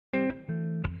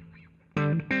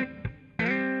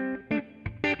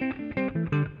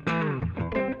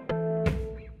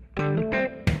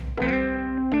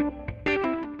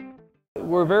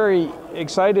We're very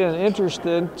excited and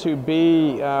interested to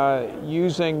be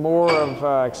using more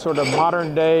of sort of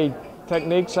modern day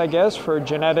techniques, I guess, for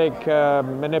genetic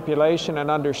manipulation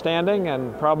and understanding,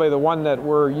 and probably the one that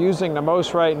we're using the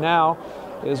most right now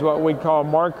is what we call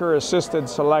marker-assisted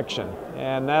selection.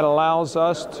 And that allows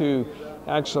us to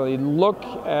actually look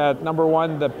at, number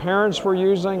one, the parents we're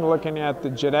using, looking at the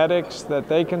genetics that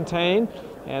they contain,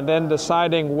 and then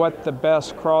deciding what the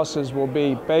best crosses will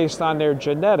be based on their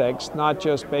genetics, not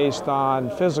just based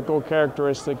on physical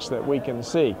characteristics that we can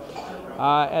see.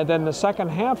 And then the second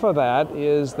half of that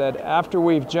is that after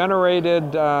we've generated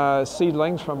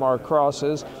seedlings from our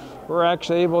crosses, we're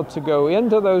actually able to go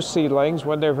into those seedlings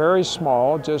when they're very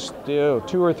small, just 2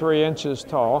 or 3 inches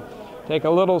tall, take a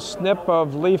little snip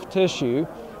of leaf tissue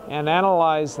and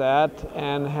analyze that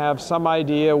and have some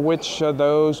idea which of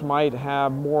those might have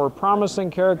more promising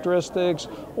characteristics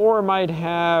or might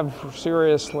have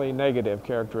seriously negative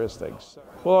characteristics.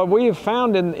 Well, we have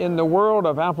found in the world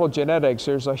of apple genetics,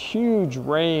 there's a huge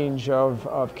range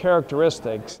of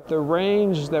characteristics. The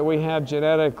range that we have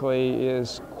genetically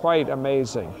is quite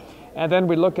amazing. And then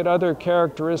we look at other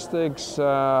characteristics,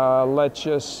 let's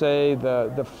just say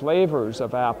the flavors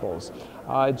of apples.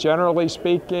 Generally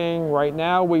speaking, right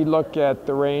now we look at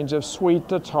the range of sweet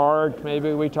to tart.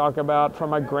 Maybe we talk about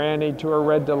from a Granny to a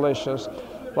Red Delicious.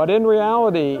 But in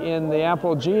reality, in the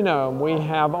apple genome, we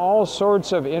have all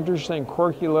sorts of interesting,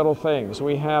 quirky little things.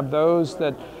 We have those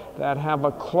that have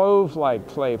a clove-like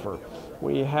flavor.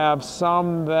 We have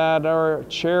some that are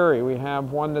cherry. We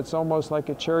have one that's almost like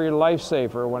a cherry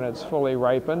lifesaver when it's fully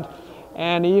ripened.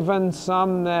 And even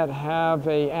some that have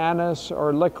a anise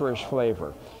or licorice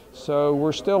flavor. So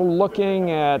we're still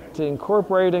looking at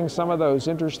incorporating some of those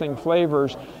interesting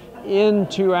flavors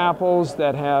into apples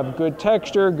that have good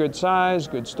texture, good size,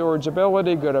 good storage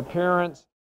ability, good appearance.